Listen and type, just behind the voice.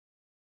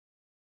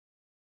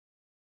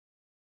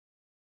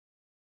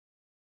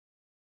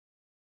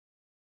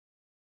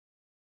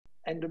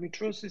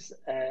Endometriosis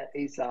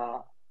is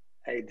a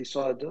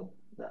disorder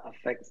that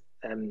affects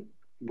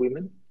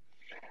women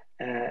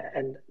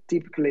and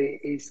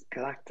typically is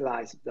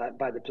characterized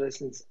by the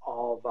presence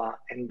of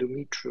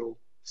endometrial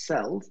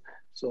cells,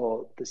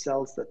 so the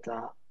cells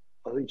that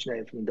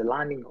originate from the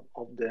lining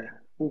of the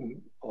womb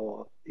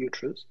or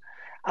uterus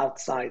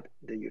outside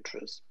the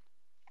uterus.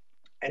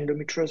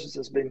 Endometriosis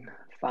has been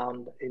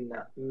found in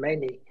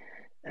many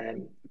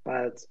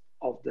parts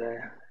of the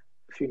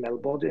female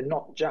body, and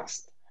not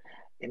just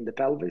in the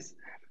pelvis,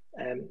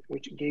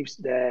 which gives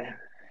the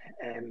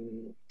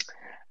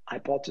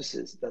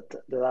hypothesis that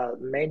there are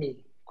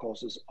many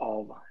causes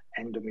of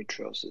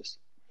endometriosis.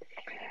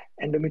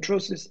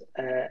 Endometriosis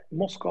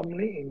most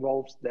commonly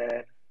involves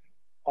the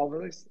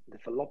ovaries, the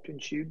fallopian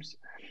tubes,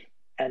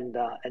 and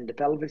the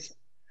pelvis,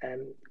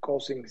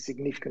 causing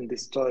significant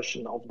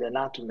distortion of the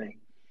anatomy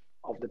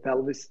of the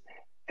pelvis,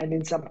 and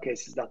in some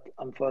cases that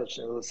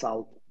unfortunately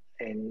result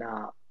in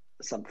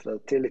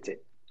subfertility.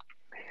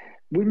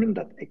 Women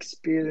that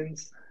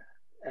experience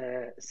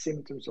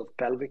symptoms of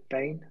pelvic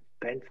pain,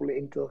 painful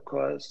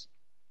intercourse,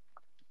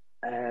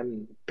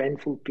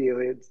 painful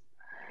periods,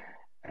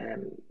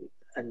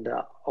 and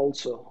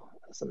also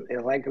some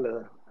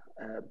irregular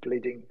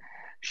bleeding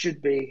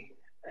should be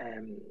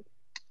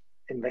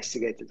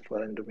investigated for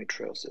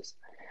endometriosis.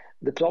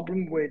 The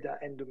problem with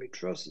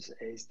endometriosis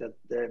is that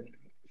the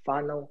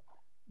final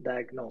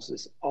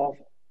diagnosis of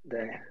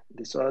the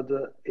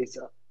disorder is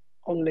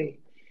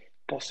only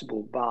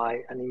possible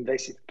by an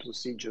invasive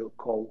procedure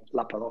called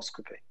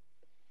laparoscopy.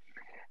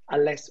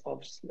 Unless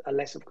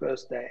of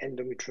course the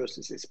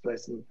endometriosis is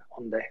present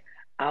on the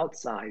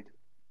outside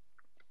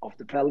of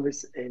the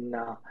pelvis in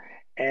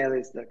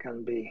areas that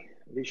can be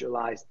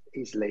visualized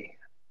easily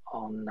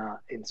on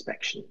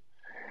inspection.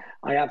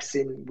 I have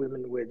seen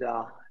women with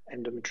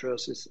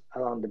endometriosis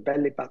around the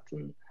belly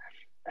button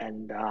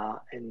and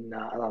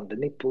around the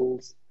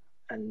nipples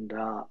and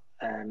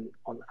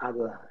on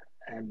other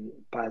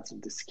parts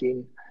of the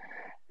skin,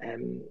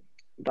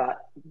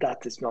 but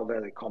that is not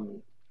very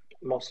common.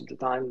 Most of the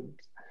time,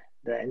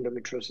 the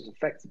endometriosis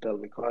affects the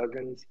pelvic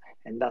organs,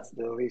 and that's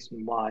the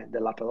reason why the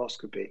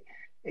laparoscopy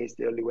is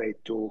the only way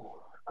to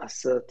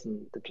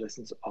ascertain the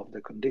presence of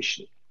the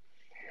condition.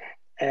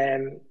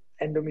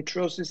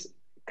 Endometriosis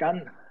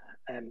can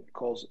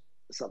cause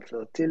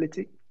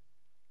subfertility,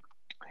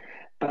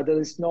 but there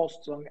is no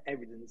strong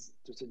evidence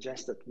to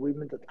suggest that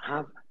women that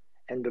have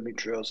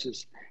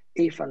endometriosis,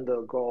 if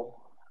undergo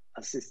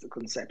assisted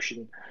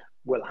conception,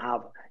 will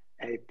have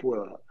a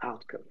poor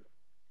outcome.